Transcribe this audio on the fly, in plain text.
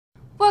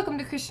Welcome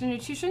to Christian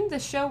Nutrition, the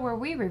show where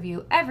we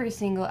review every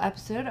single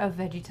episode of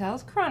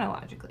VeggieTales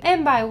chronologically.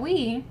 And by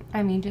we,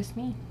 I mean just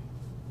me.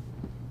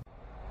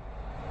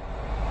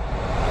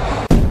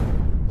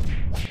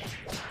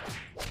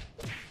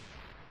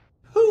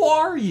 Who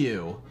are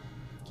you?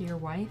 Your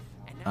wife?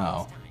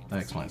 Oh, that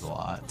explains a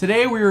lot.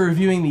 Today we are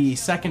reviewing the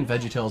second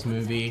VeggieTales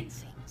movie,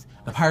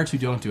 The Pirates Who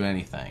Don't Do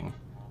Anything.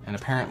 And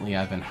apparently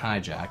I've been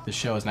hijacked. The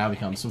show has now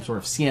become some sort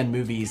of CN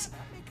Movies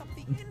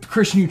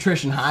Christian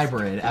Nutrition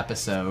hybrid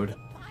episode.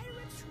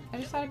 I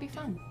just thought it'd be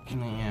fun.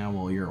 Yeah,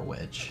 well, you're a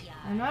witch.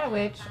 I'm not a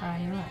witch,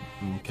 I'm your wife.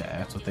 Okay,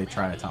 that's what they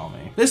try to tell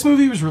me. This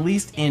movie was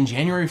released in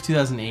January of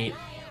 2008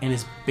 and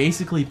is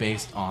basically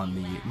based on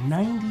the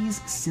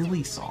 90s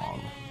silly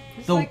song.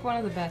 It's like one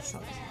of the best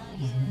songs.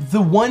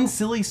 The one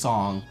silly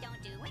song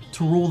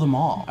to rule them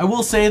all. I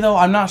will say though,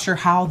 I'm not sure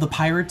how the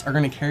pirates are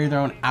going to carry their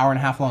own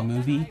hour-and-a-half long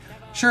movie.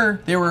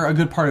 Sure, they were a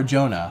good part of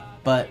Jonah,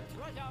 but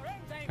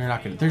they're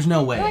not gonna. There's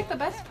no way. They're like the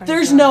best part.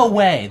 There's no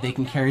way they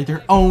can carry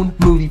their own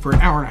movie for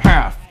an hour and a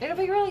half. It'll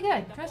be really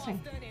good, trust me.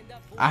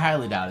 I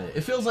highly doubt it.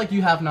 It feels like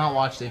you have not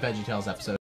watched a VeggieTales episode.